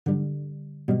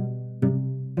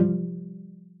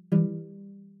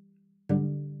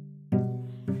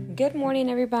Good morning,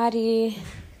 everybody.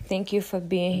 Thank you for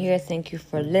being here. Thank you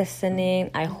for listening.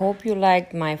 I hope you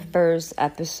liked my first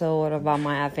episode about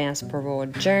my advanced parole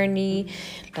journey.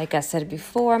 Like I said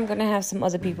before, I'm going to have some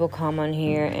other people come on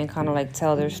here and kind of like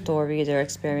tell their story, their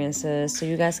experiences, so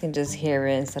you guys can just hear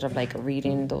it instead of like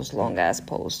reading those long ass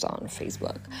posts on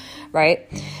Facebook, right?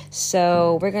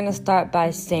 So we're going to start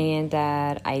by saying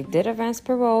that I did advanced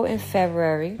parole in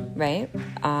February, right?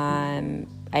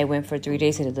 I went for 3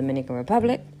 days to the Dominican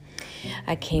Republic.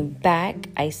 I came back.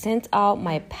 I sent out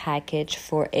my package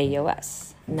for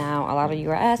AOS. Now, a lot of you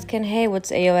are asking, hey,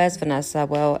 what's AOS, Vanessa?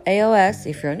 Well, AOS,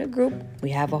 if you're in a group, we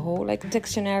have a whole like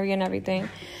dictionary and everything.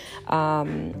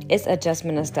 It's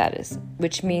adjustment of status,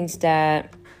 which means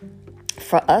that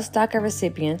for us DACA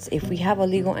recipients, if we have a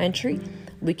legal entry,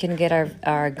 we can get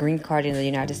our green card in the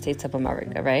United States of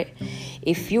America, right?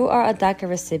 If you are a DACA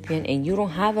recipient and you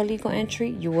don't have a legal entry,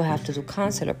 you will have to do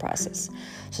consular process.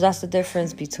 So that's the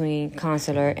difference between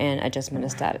consular and adjustment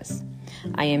of status.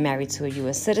 I am married to a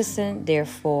U.S. citizen,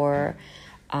 therefore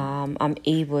I'm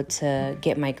able to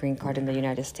get my green card in the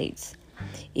United States.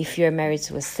 If you're married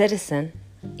to a citizen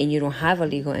and you don't have a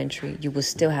legal entry, you will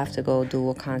still have to go do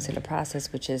a consular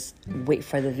process, which is wait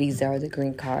for the visa or the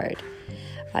green card.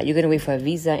 You're going to wait for a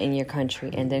visa in your country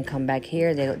and then come back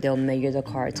here. They'll mail you the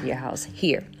card to your house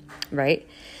here, right?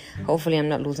 Hopefully I'm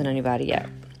not losing anybody yet.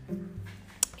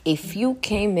 If you're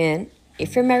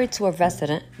married to a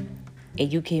resident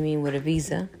and you came in with a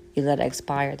visa, you let it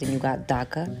expire, then you got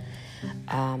DACA.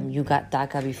 You got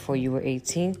DACA before you were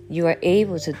 18. You are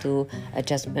able to do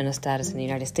adjustment of status in the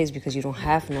United States because you don't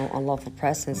have no unlawful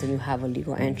presence and you have a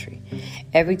legal entry.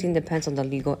 Everything depends on the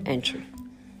legal entry.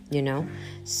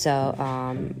 So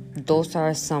those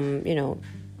are some,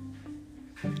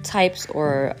 types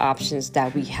or options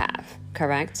that we have,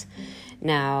 correct?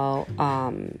 Now,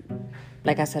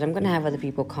 like I said, I'm going to have other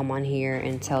people come on here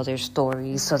and tell their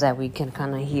stories so that we can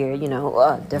kind of hear,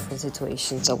 different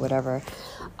situations or whatever.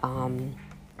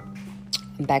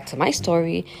 Back to my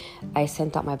story, I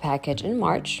sent out my package in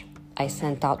March. I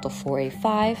sent out the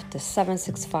 485, the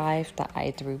 765, the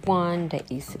I-31, the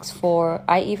E-64.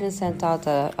 I even sent out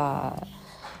the,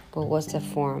 what was the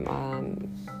form?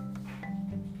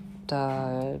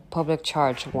 The public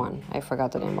charge one. I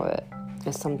forgot the name of it.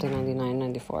 It's something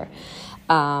 9994.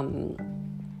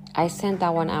 I sent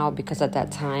that one out because at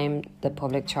that time, the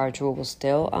public charge rule was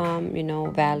still,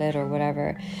 valid or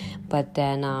whatever. But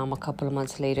then a couple of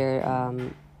months later,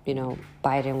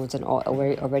 Biden was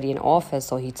already in office,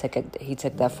 so he took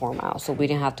that form out. So we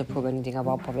didn't have to prove anything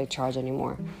about public charge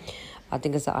anymore. I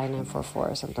think it's the I-944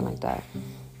 or something like that.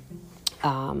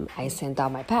 I sent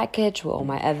out my package with all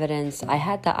my evidence. I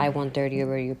had the I-130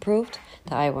 already approved.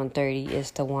 The I-130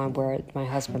 is the one where my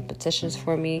husband petitions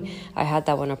for me. I had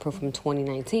that one approved from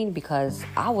 2019 because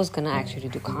I was going to actually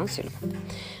do consular.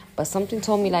 But something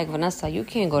told me, like, Vanessa, you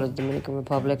can't go to the Dominican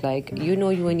Republic. Like, you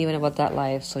ain't even about that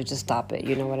life, so just stop it.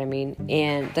 You know what I mean?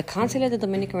 And the consulate of the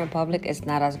Dominican Republic is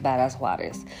not as bad as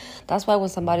Juarez. That's why when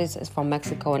somebody is from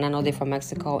Mexico, and I know they're from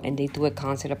Mexico, and they do a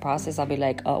consular process, I'll be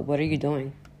like, what are you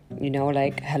doing?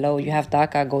 Hello, you have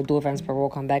DACA, go do advance parole,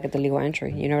 come back at the legal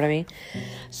entry. You know what I mean?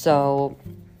 So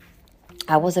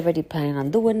I was already planning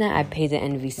on doing that. I paid the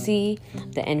NVC.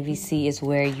 The NVC is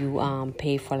where you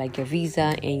pay for like your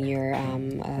visa and your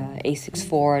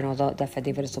A64 and all the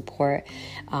affidavit of support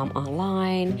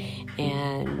online.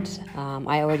 And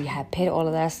I already had paid all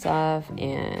of that stuff.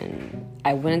 And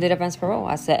I went and did advance parole.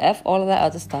 I said, F all of that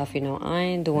other stuff. I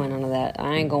ain't doing none of that.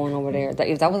 I ain't going over there.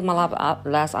 If that was my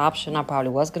last option, I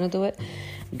probably was going to do it.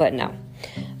 But no.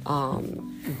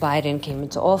 Biden came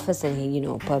into office and he,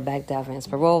 put back the advance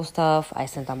parole stuff. I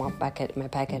sent out my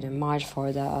packet in March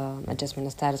for the adjustment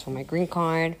of status for my green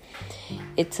card.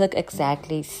 It took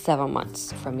exactly 7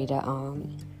 months for me to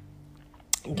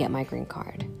get my green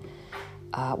card.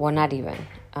 Well, not even.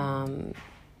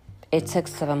 It took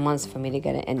 7 months for me to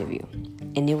get an interview.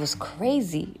 And it was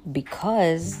crazy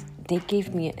because they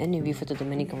gave me an interview for the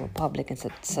Dominican Republic in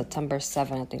September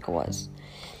 7th, I think it was.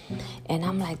 And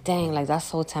I'm like, dang, like, that's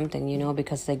so tempting,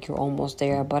 because, like, you're almost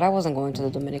there. But I wasn't going to the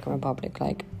Dominican Republic.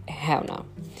 Like, hell no.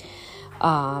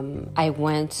 I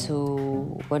went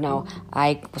to,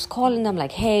 I was calling them,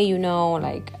 like, hey,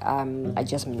 I'm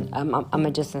adjusting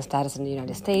status in the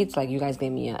United States. Like, you guys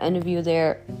gave me an interview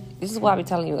there. This is what I'm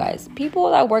telling you guys.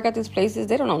 People that work at these places,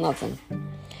 they don't know nothing.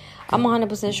 I'm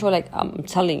 100% sure, like, I'm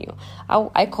telling you.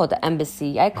 I called the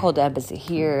embassy. I called the embassy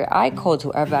here. I called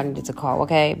whoever I needed to call,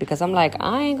 okay? Because I'm like,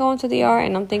 I ain't going to the ER.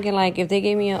 And I'm thinking, like, if they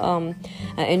gave me an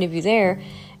interview there,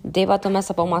 they about to mess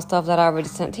up all my stuff that I already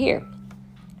sent here.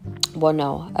 Well,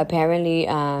 no. Apparently,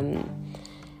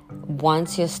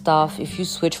 once your stuff, if you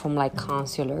switch from like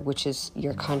consular, which is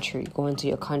your country, going to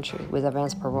your country with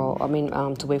advance parole,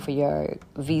 to wait for your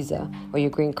visa or your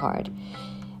green card,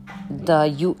 the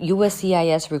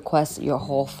USCIS requests your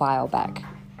whole file back.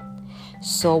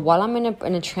 So while I'm in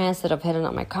a transit of hitting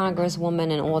up my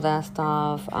congresswoman and all that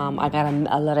stuff, I got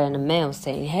a letter in the mail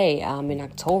saying, hey, in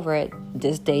October,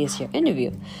 this day is your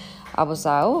interview. I was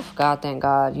like, oh, God, thank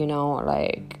God,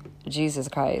 like, Jesus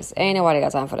Christ. Ain't nobody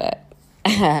got time for that.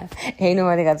 Ain't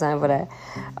nobody got time for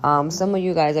that. Some of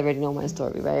you guys already know my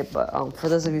story, right? But for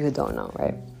those of you who don't know,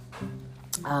 right?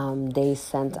 They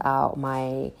sent out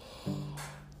my...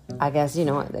 I guess,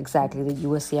 exactly, the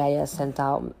USCIS sent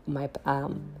out my,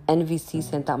 NVC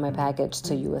sent out my package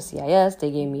to USCIS. They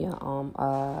gave me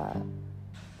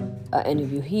an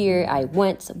interview here. I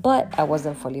went, but I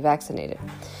wasn't fully vaccinated.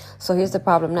 So here's the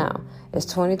problem now. It's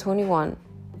 2021.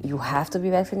 You have to be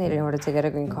vaccinated in order to get a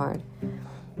green card.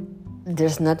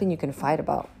 There's nothing you can fight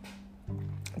about.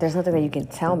 There's nothing that you can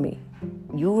tell me.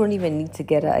 You won't even need to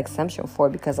get an exemption for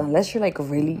it, because unless you're like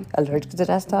really allergic to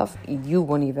that stuff, you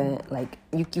won't even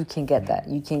you can't get that.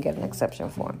 You can't get an exception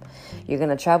for them. You're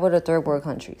gonna travel to third world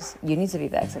countries. You need to be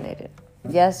vaccinated.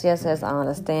 Yes, I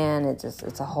understand.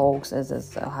 It's a hoax. It's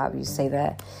just how you say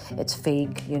that. It's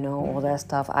fake. All that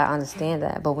stuff. I understand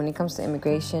that. But when it comes to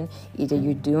immigration, either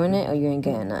you're doing it or you ain't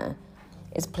getting none.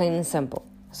 It's plain and simple.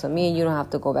 So me and you don't have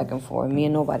to go back and forth. Me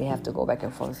and nobody have to go back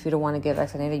and forth. If you don't want to get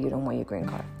vaccinated, you don't want your green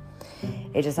card.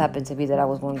 It just happened to be that I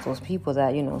was one of those people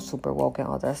that, super woke and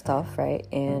all that stuff, right?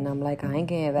 And I'm like, I ain't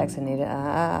getting vaccinated,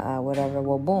 whatever.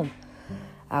 Well, boom.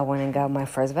 I went and got my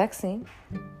first vaccine.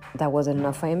 That wasn't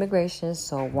enough for immigration.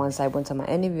 So once I went to my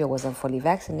interview, I wasn't fully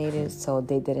vaccinated. So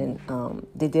they didn't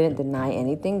deny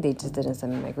anything. They just didn't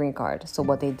send me my green card. So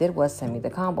what they did was send me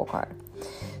the combo card.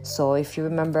 So if you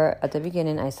remember at the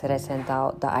beginning, I said I sent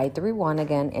out the I-31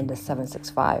 again and the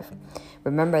 765.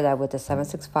 Remember that with the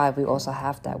 765, we also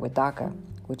have that with DACA,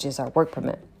 which is our work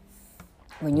permit.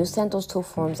 When you send those two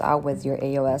forms out with your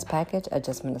AOS package,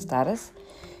 adjustment of status,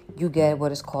 you get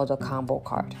what is called a combo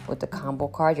card. With the combo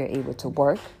card, you're able to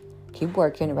work, keep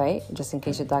working, right? Just in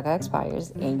case your DACA expires,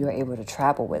 and you're able to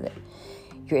travel with it.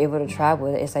 You're able to travel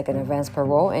with it. It's like an advance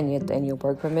parole and your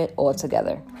work permit all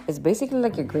together. It's basically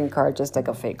like your green card, just like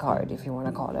a fake card, if you want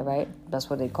to call it, right? That's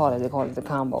what they call it. They call it the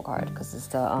combo card, because it's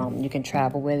the you can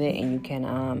travel with it and you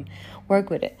can work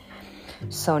with it.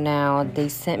 So now they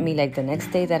sent me, like, the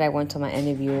next day that I went to my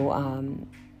interview.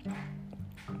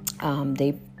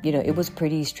 They, it was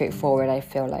pretty straightforward. I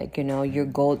feel like, you're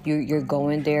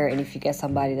going there, and if you get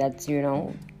somebody that's,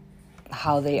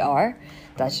 how they are,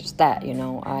 that's just that.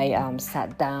 I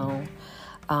sat down,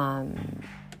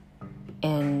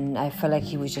 and I felt like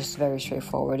he was just very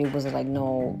straightforward. It was like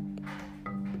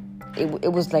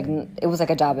it was like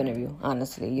a job interview,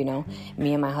 honestly.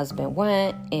 Me and my husband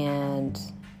went, and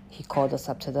he called us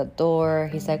up to the door.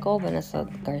 He's like, oh, Vanessa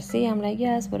Garcia. I'm like,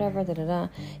 yes, whatever, da-da-da.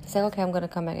 He's like, okay, I'm going to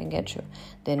come back and get you.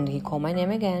 Then he called my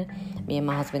name again. Me and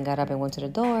my husband got up and went to the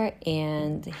door,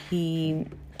 and he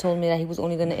told me that he was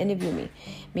only going to interview me.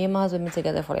 Me and my husband have been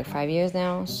together for like 5 years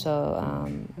now, so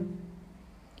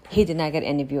he did not get an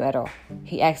interview at all.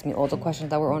 He asked me all the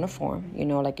questions that were on the form,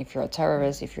 like if you're a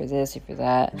terrorist, if you're this, if you're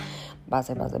that, blah,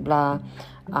 blah, blah, blah.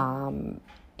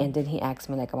 And then he asked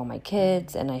me, like, about my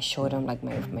kids, and I showed him, like,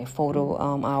 my photo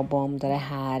album that I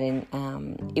had,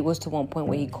 and it was to one point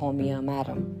where he called me a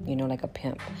madam, like a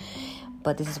pimp.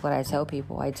 But this is what I tell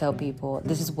people. I tell people,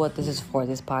 this is what this is for,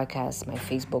 this podcast, my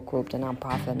Facebook group, the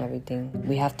nonprofit and everything.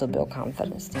 We have to build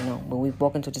confidence, When we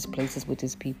walk into these places with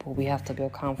these people, we have to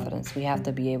build confidence. We have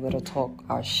to be able to talk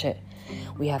our shit.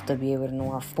 We have to be able to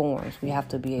know our forms. We have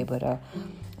to be able to,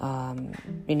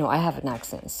 I have an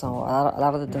accent. So a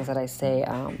lot of the things that I say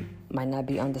might not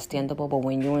be understandable. But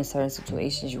when you're in certain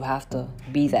situations, you have to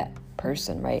be that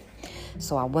person, right?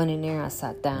 So I went in there, I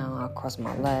sat down, I crossed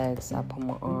my legs, I put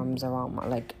my arms around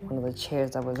one of the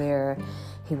chairs that were there.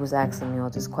 He was asking me all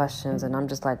these questions, and I'm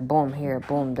just like, boom here,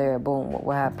 boom there, boom,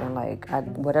 what happened? Like,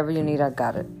 whatever you need, I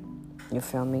got it. You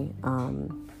feel me?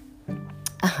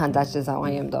 That's just how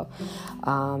I am, though.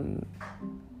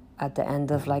 At the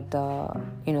end of the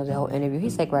whole interview,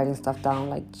 he's like writing stuff down,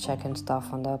 like checking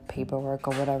stuff on the paperwork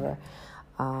or whatever.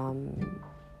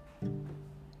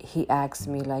 He asked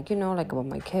me, like about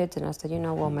my kids, and I said,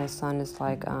 my son is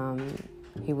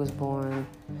he was born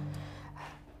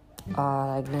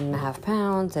 9.5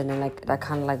 pounds, and then that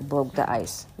kind of broke the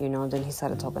ice, Then he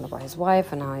started talking about his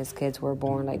wife and how his kids were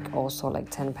born also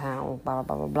 10 pounds, blah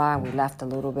blah blah blah. We laughed a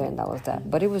little bit, and that was that.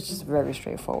 But it was just very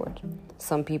straightforward.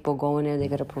 Some people go in there, they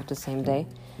get approved the same day.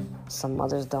 Some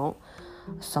others don't.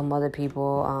 Some other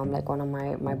people, like one of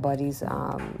my buddies,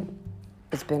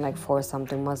 it's been like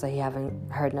 4-something months that he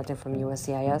haven't heard nothing from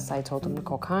USCIS. I told him to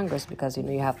call Congress because,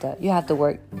 you have to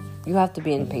work, you have to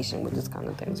be impatient with this kind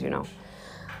of things,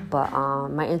 But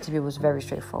my interview was very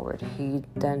straightforward. He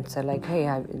then said, like, hey,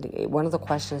 one of the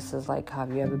questions is, like,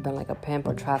 have you ever been, like, a pimp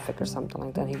or traffic or something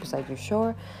like that? He was like, you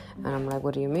sure? And I'm like,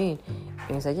 what do you mean?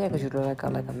 And he said, yeah, because you look like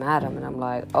a madam. And I'm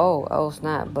like, oh,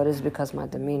 snap. But it's because my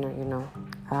demeanor,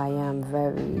 I am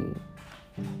very...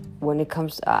 When it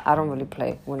comes to, I don't really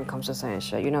play when it comes to saying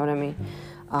shit, you know what I mean?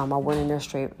 I went in there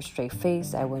straight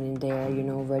face. I went in there,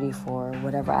 ready for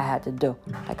whatever I had to do.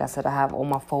 Like I said, I have all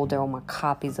my folder, all my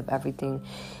copies of everything.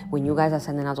 When you guys are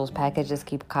sending out those packages,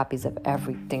 keep copies of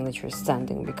everything that you're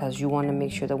sending, because you want to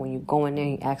make sure that when you go in there,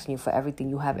 he's asking you for everything,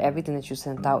 you have everything that you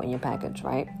sent out in your package,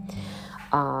 right?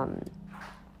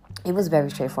 It was very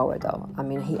straightforward, though. I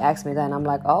mean, he asked me that, and I'm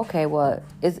like, oh, okay, well,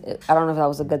 I don't know if that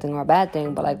was a good thing or a bad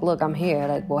thing, but, like, look, I'm here.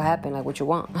 Like, what happened? Like, what you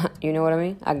want? You know what I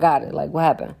mean? I got it. Like, what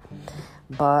happened?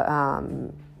 But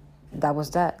that was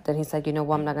that. Then he said, you know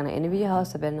what, I'm not going to interview your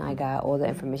husband. I got all the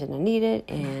information I needed,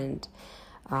 and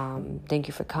thank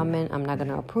you for coming. I'm not going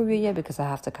to approve you yet because I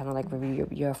have to kind of, like, review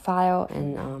your file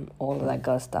and all of that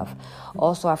good stuff.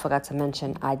 Also, I forgot to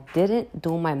mention, I didn't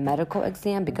do my medical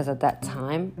exam because at that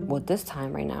time, this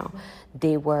time right now,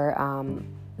 they were...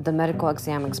 the medical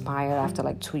exam expired after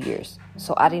like 2 years.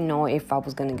 So I didn't know if I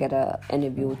was going to get an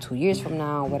interview 2 years from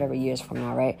now, whatever years from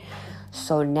now, right?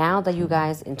 So now that you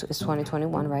guys, it's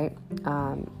 2021, right?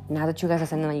 Now that you guys are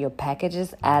sending out your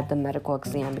packages, add the medical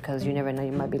exam, because you never know,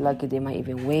 you might be lucky. They might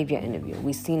even waive your interview.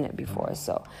 We've seen it before.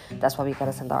 So that's why we got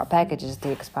to send our packages.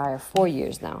 They expire 4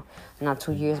 years now. Not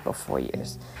 2 years, but 4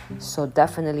 years. So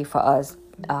definitely for us,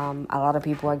 a lot of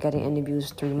people are getting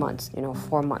interviews 3 months,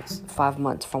 4 months, 5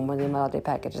 months from when they mail out their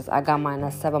packages. I got mine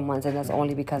at 7 months, and that's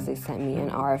only because they sent me an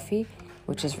RFE,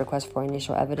 which is request for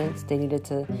initial evidence. They needed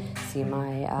to see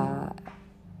my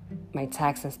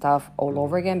tax and stuff all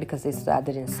over again because they said I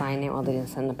didn't sign it or they didn't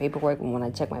send the paperwork. And when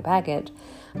I checked my package,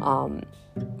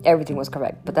 everything was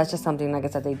correct. But that's just something, like I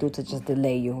said, they do to just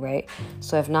delay you, right?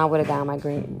 So if not, I would have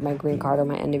gotten my green card or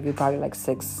my interview probably like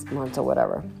 6 months or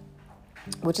whatever,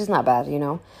 which is not bad,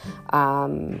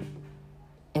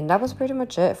 and that was pretty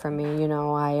much it for me.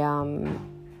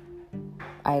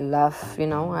 I left,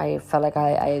 I felt like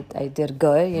I did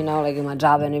good, like in my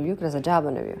job interview, because it's a job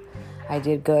interview. I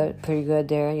did good, pretty good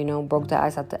there, broke the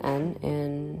ice at the end,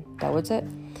 and that was it.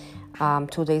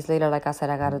 2 days later, like I said,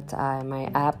 I got my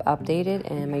app updated,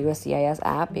 and my USCIS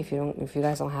app. If you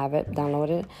guys don't have it, download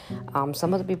it.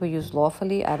 Some of the people use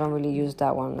Lawfully. I don't really use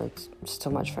that one. It's just too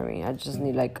much for me. I just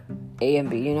need like A and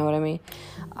B. You know what I mean?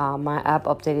 My app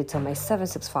updated to my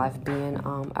 765 being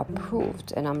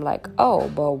approved, and I'm like, oh,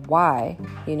 but why?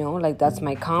 Like that's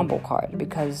my combo card,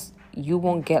 because you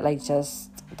won't get like just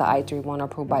the I-31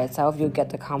 approved by itself. You'll get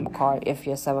the combo card if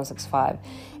you're 765.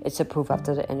 It's approved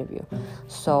after the interview.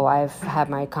 So I've had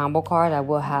my combo card. I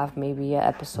will have maybe an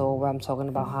episode where I'm talking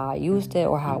about how I used it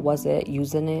or how was it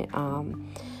using it.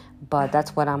 But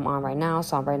that's what I'm on right now.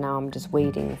 So right now I'm just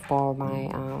waiting for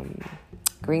my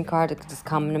green card to just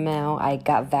come in the mail. I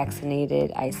got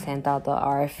vaccinated. I sent out the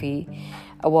RFE.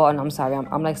 Well, and I'm sorry,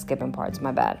 I'm like skipping parts,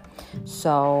 my bad.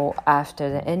 So after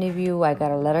the interview, I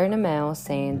got a letter in the mail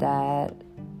saying that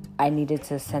I needed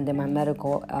to send in my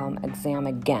medical exam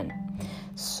again.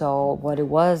 So what it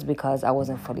was, because I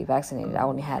wasn't fully vaccinated, I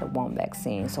only had one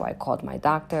vaccine. So I called my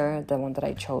doctor, the one that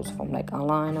I chose from like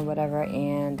online or whatever,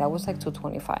 and that was like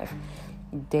 $225.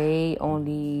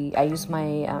 I used my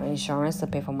insurance to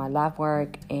pay for my lab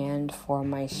work and for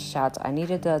my shots. I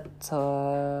needed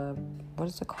what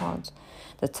is it called?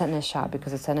 The tetanus shot,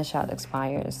 because the tetanus shot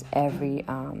expires every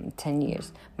 10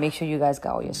 years. Make sure you guys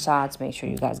got all your shots. Make sure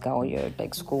you guys got all your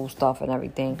like school stuff and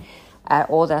everything. Add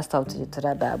all that stuff to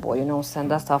that bad boy.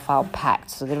 Send that stuff out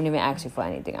packed, so they don't even ask you for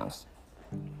anything else.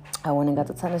 I went and got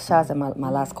the tetanus shots and my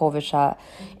last COVID shot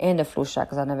and the flu shot,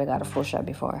 because I never got a flu shot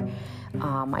before.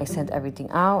 I sent everything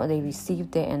out, they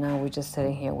received it, and now we're just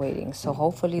sitting here waiting. So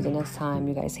hopefully the next time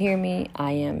you guys hear me,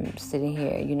 I am sitting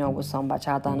here, with some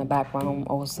bachata in the background,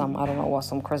 or some, I don't know what,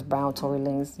 some Chris Brown, Tory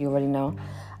Lanez, you already know.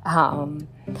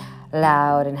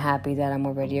 Loud and happy that I'm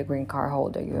already a green card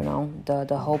holder.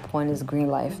 The whole point is green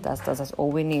life. That's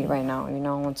all we need right now,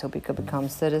 until we could become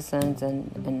citizens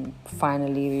and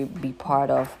finally be part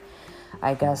of,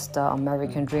 I guess, the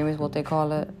American dream is what they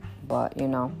call it. But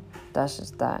that's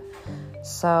just that.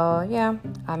 So yeah,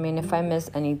 I mean, if I miss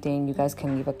anything, you guys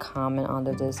can leave a comment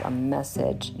under this, a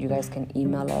message. You guys can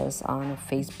email us on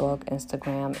Facebook,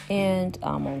 Instagram, and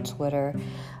on Twitter.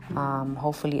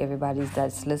 Hopefully everybody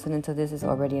that's listening to this is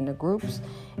already in the groups,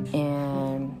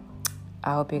 and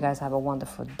I hope you guys have a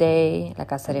wonderful day.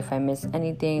 Like I said, if I miss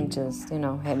anything, just,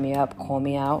 hit me up, call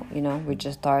me out. We're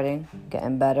just starting,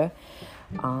 getting better.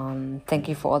 Thank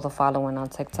you for all the following on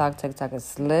TikTok. TikTok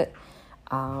is lit.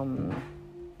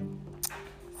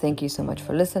 Thank you so much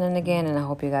for listening again, and I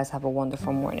hope you guys have a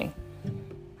wonderful morning.